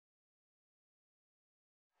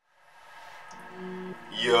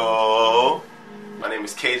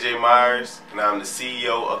KJ Myers, and I'm the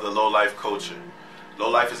CEO of the Low Life Culture. Low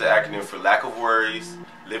Life is an acronym for lack of worries,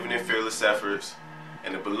 living in fearless efforts,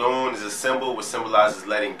 and the balloon is a symbol which symbolizes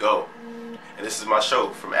letting go. And this is my show,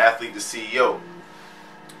 From Athlete to CEO.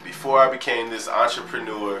 Before I became this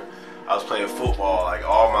entrepreneur, I was playing football like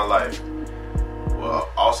all my life. Well,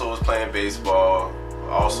 also was playing baseball,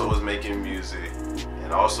 also was making music,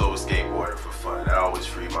 and also was skateboarding for fun. That always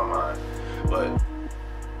freed my mind. But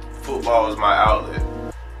football was my outlet.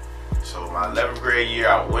 So my 11th grade year,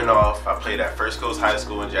 I went off. I played at First Coast High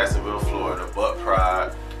School in Jacksonville, Florida. Butt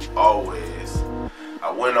pride, always. I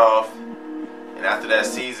went off, and after that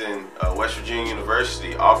season, West Virginia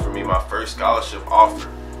University offered me my first scholarship offer.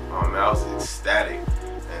 Man, I was ecstatic,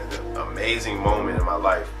 and an amazing moment in my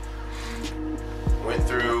life. Went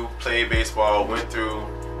through, played baseball,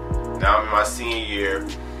 now I'm in my senior year.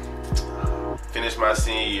 Finished my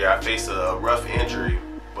senior year. I faced a rough injury,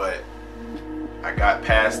 but I got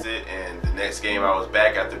past it, and the next game I was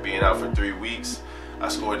back after being out for 3 weeks. I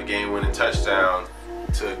scored the game-winning touchdown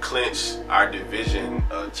to clinch our division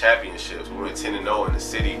championships. We went 10-0 in the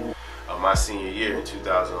city of my senior year in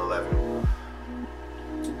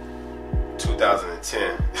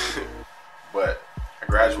 2010. But I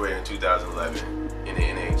graduated in 2011 in the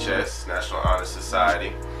NHS, National Honor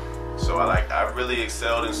Society. So I really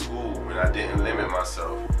excelled in school, and I didn't limit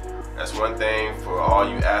myself. That's one thing for all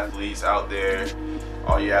you athletes out there,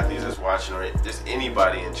 all you athletes that's watching, or just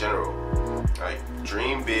anybody in general. Like,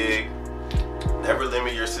 dream big, never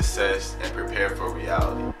limit your success, and prepare for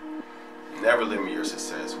reality. Never limit your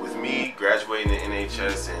success. With me graduating the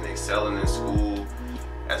NHS and excelling in school,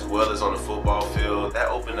 as well as on the football field, that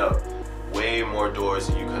opened up way more doors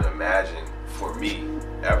than you can imagine for me.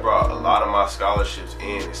 That brought a lot of my scholarships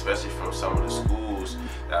in, especially from some of the schools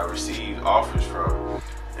that I received offers from.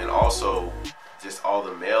 And also, just all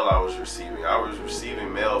the mail I was receiving. I was receiving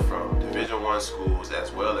mail from Division I schools as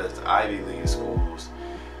well as the Ivy League schools.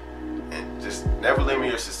 And just never limit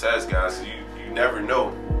your success, guys. You never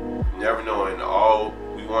know. You never know, and all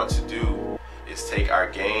we want to do is take our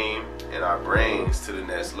game and our brains to the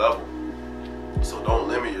next level. So don't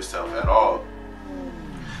limit yourself at all.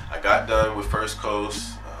 I got done with First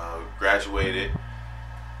Coast, graduated,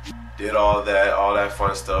 did all that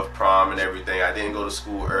fun stuff, prom and everything. I didn't go to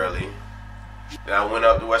school early. Then I went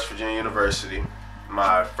up to West Virginia University.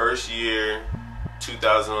 My first year,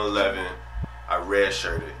 2011, I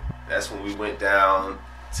redshirted. That's when we went down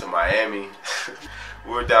to Miami.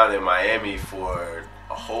 We were down in Miami for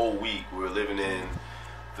a whole week. We were living in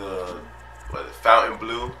the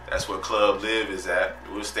Fontainebleau. That's where Club Live is at.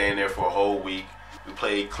 We were staying there for a whole week. We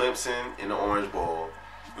played Clemson in the Orange Bowl.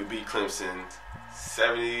 We beat Clemson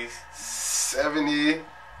 70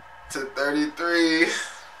 to 33.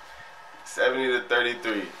 70 to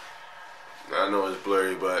 33. I know it's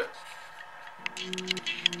blurry, but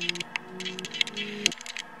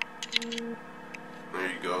there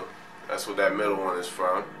you go. That's what that middle one is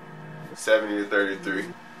from. 70 to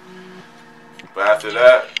 33. But after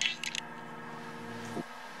that,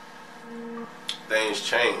 things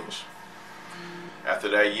changed. After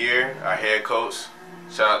that year, our head coach,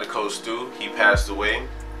 shout out to Coach Stu, he passed away.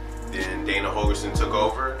 Then Dana Holgorsen took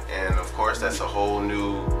over, and of course that's a whole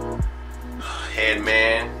new head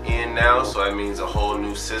man in now, so that means a whole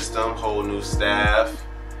new system, whole new staff,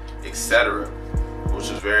 etc. Which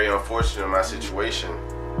was very unfortunate in my situation.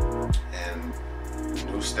 And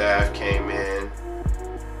new staff came in.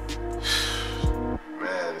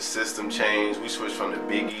 Man, the system changed. We switched from the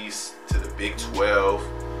Big East to the Big 12.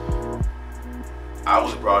 I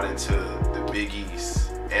was brought into the Big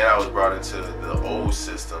East, and I was brought into the old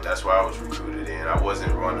system. That's why I was recruited in. I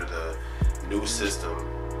wasn't one of the new system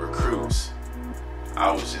recruits.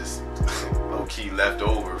 I was just low-key left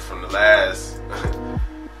over from the last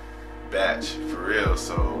batch, for real.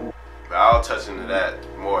 So, but I'll touch into that,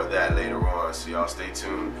 more of that later on, so y'all stay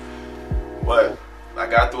tuned. But I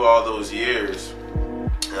got through all those years,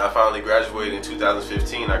 and I finally graduated in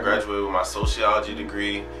 2015. I graduated with my sociology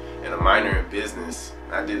degree and a minor in business.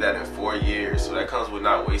 I did that in 4 years, so that comes with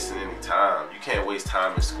not wasting any time. You can't waste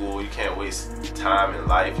time in school. You can't waste time in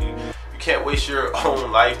life. You can't waste your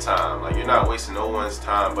own lifetime. Like, you're not wasting no one's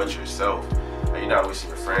time but yourself. Like, you're not wasting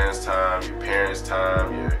your friends' time, your parents'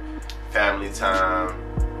 time, your family time,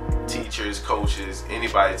 teachers, coaches,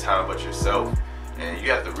 anybody's time but yourself. And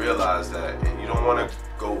you have to realize that, and you don't want to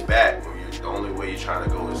go back when the only way you're trying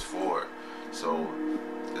to go is forward. So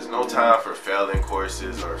there's no time for failing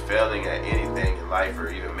courses or failing at anything in life or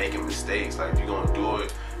even making mistakes. Like, if you're gonna do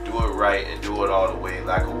it right and do it all the way,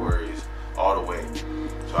 lack of worries, all the way.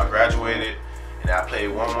 So I graduated, and then I played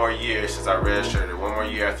one more year since I redshirted. One more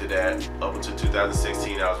year after that, up until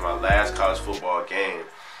 2016. That was my last college football game.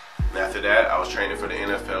 And after that, I was training for the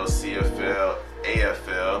NFL, CFL,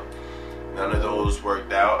 AFL. None of those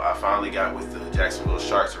worked out. I finally got with the Jacksonville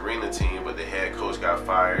Sharks Arena team, but the head coach got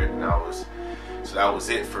fired, and so that was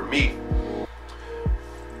it for me.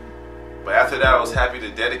 But after that, I was happy to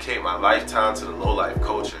dedicate my lifetime to the low-life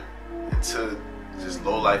culture and to just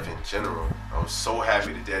low life in general. I was so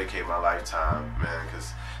happy to dedicate my lifetime, man,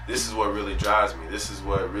 because this is what really drives me. This is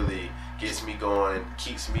what really gets me going,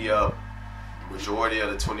 keeps me up majority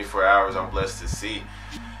of the 24 hours I'm blessed to see.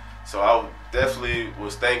 So I definitely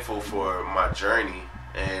was thankful for my journey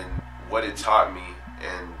and what it taught me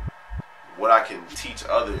and what I can teach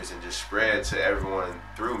others and just spread to everyone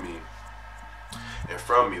through me and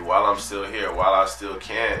from me while I'm still here, while I still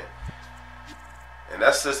can. And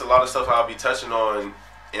that's just a lot of stuff I'll be touching on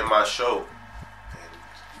in my show.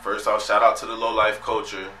 And first off, shout out to the low life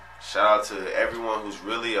culture. Shout out to everyone who's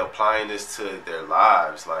really applying this to their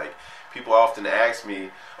lives. Like, people often ask me,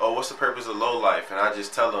 oh, what's the purpose of low life? And I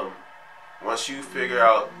just tell them, once you figure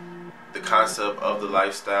out the concept of the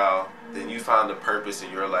lifestyle, then you find the purpose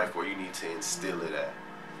in your life where you need to instill it at.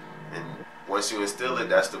 And once you instill it,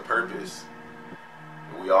 that's the purpose.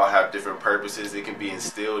 We all have different purposes. It can be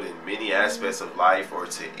instilled in many aspects of life or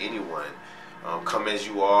to anyone. Come as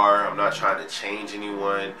you are. I'm not trying to change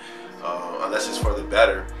anyone unless it's for the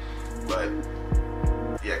better. But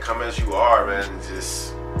yeah, come as you are, man.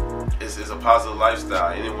 It's a positive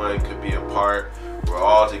lifestyle. Anyone could be a part. We're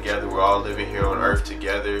all together. We're all living here on earth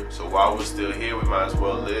together. So while we're still here, we might as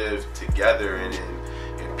well live together and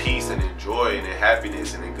in peace and in joy and in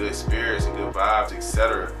happiness and in good spirits and good vibes,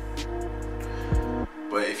 etc.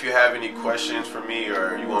 But if you have any questions for me,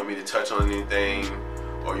 or you want me to touch on anything,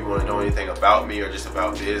 or you want to know anything about me, or just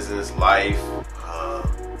about business, life,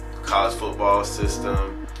 college football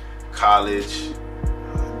system, college,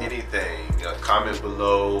 anything, comment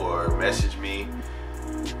below or message me.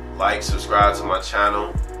 Like, subscribe to my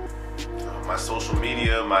channel. My social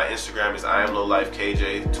media, my Instagram is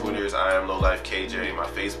IamLowLifeKJ. Twitter is IamLowLifeKJ. My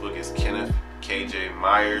Facebook is Kenneth KJ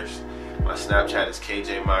Myers. My Snapchat is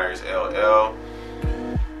KJ Myers LL.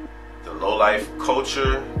 The Low Life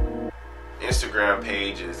Culture Instagram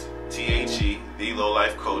page is THE, The Low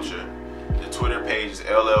Life Culture. The Twitter page is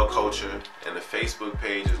LL Culture. And the Facebook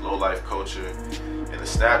page is Low Life Culture. And the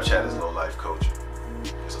Snapchat is Low Life Culture.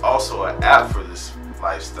 There's also an app for this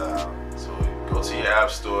lifestyle. So go to your app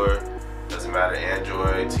store. Doesn't matter,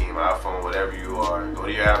 Android, team, iPhone, whatever you are. Go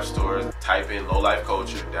to your app store, type in Low Life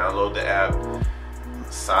Culture, download the app,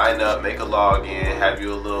 sign up, make a login, have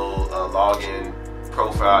you a little login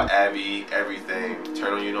profile, Abby, everything.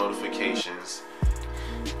 Turn on your notifications.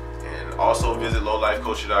 And also visit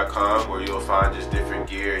lowlifeculture.com, where you'll find just different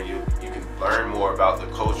gear, and you can learn more about the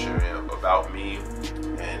culture and about me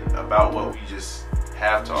and about what we just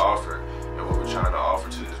have to offer and what we're trying to offer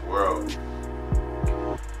to this world.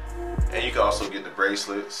 And you can also get the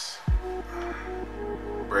bracelets.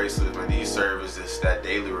 Man, these serve as just that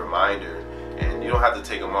daily reminder, and you don't have to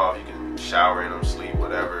take them off. You can shower in them, sleep,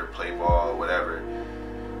 whatever, play ball, whatever.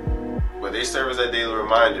 But they serve as that daily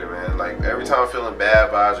reminder, man. Like, every time I'm feeling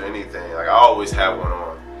bad vibes or anything, like, I always have one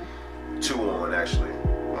on. 2 on, actually.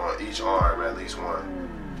 On each arm, at least one.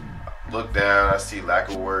 Look down, I see lack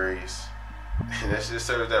of worries. And that just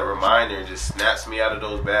serves that reminder and just snaps me out of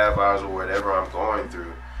those bad vibes or whatever I'm going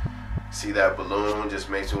through. See that balloon, just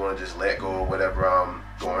makes me want to just let go of whatever I'm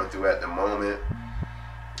going through at the moment.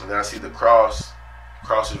 And then I see the cross.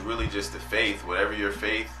 Cross is really just the faith. Whatever your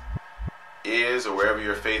faith is, or wherever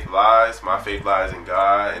your faith lies, my faith lies in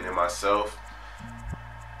God and in myself.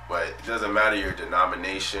 But it doesn't matter your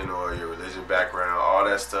denomination or your religion background. All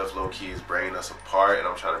that stuff low-key is bringing us apart, and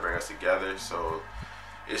I'm trying to bring us together. So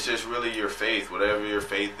it's just really your faith. Whatever your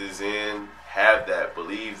faith is in, have that,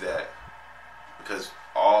 believe that. Because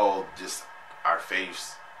all just our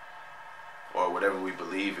faiths, or whatever we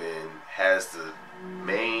believe in, has the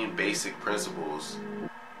main basic principles,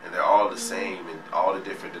 and they're all the same in all the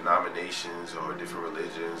different denominations or different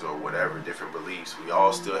religions or whatever, different beliefs. We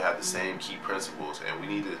all still have the same key principles, and we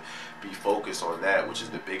need to be focused on that, which is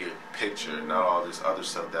the bigger picture, not all this other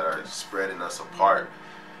stuff that are spreading us apart.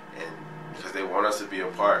 And because they want us to be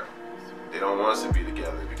apart, they don't want us to be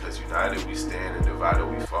together, because united we stand and divided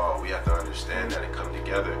we fall. We have to understand that and come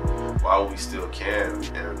together while we still can.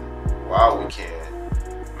 And while we can,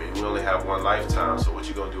 I mean, we only have one lifetime, so what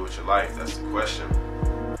you gonna do with your life? That's the question.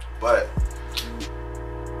 But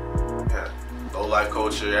yeah, low life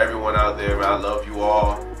culture, everyone out there, man, I love you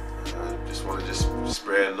all. I just want to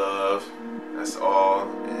spread love. That's all,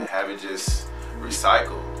 and have it just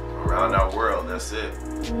recycle. around our world. That's it.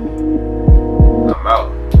 I'm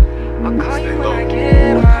out. I'll call Stay you when low. I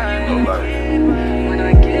get mine. Low life. When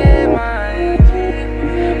I get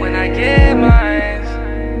mine. When I get mine.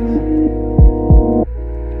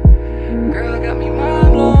 Girl got me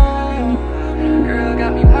mind blown. Girl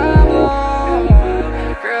got me mind blown.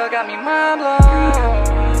 Girl got me mind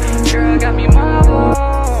blown. Girl got me mind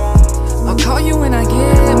blown. I'll call you when I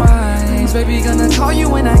get mine. Baby, gonna call you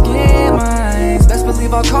when I get mine. Best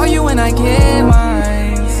believe I'll call you when I get mine.